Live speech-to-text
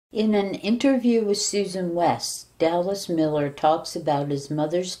In an interview with Susan West, Dallas Miller talks about his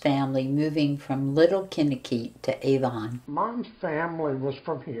mother's family moving from Little Kinnakeet to Avon. My family was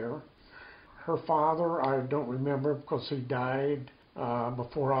from here. Her father, I don't remember because he died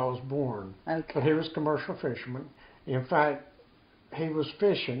before I was born. Okay. But he was a commercial fisherman. In fact, he was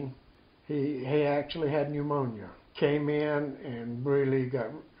fishing. He actually had pneumonia. Came in and really got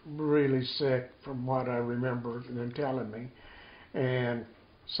really sick from what I remember them telling me. And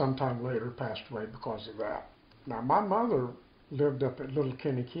sometime later passed away because of that. Now, my mother lived up at Little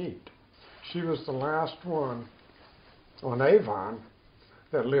Kinnakeet. She was the last one on Avon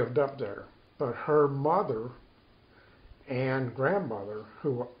that lived up there. But her mother and grandmother,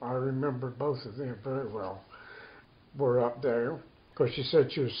 who I remember both of them very well, were up there because she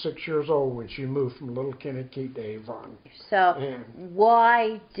said she was 6 years old when she moved from Little Kinnakeet to Avon. So,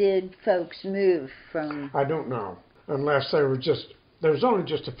 why did folks move from? I don't know, unless they were there was only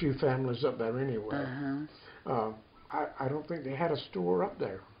just a few families up there anyway. I don't think they had a store up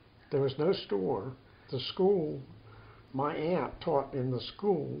there. There was no store. The school, my aunt taught in the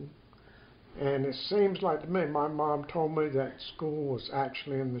school, and it seems like to me, my mom told me that school was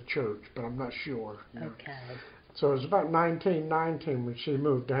actually in the church, but I'm not sure. Okay. So it was about 1919 when she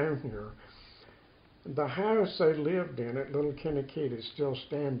moved down here. The house they lived in at Little Kinnakeet is still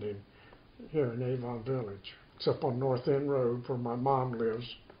standing here in Avon Village. It's up on North End Road where my mom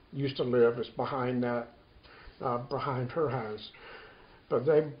used to live. It's behind that, behind her house. But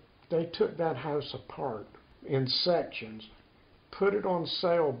they took that house apart in sections, put it on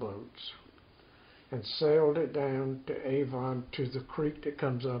sailboats, and sailed it down to Avon to the creek that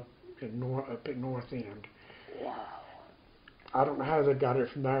comes up at North End. Wow. I don't know how they got it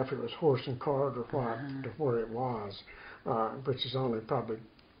from there, if it was horse and cart or what, to where it was, which is only probably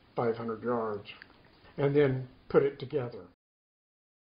 500 yards, and then put it together.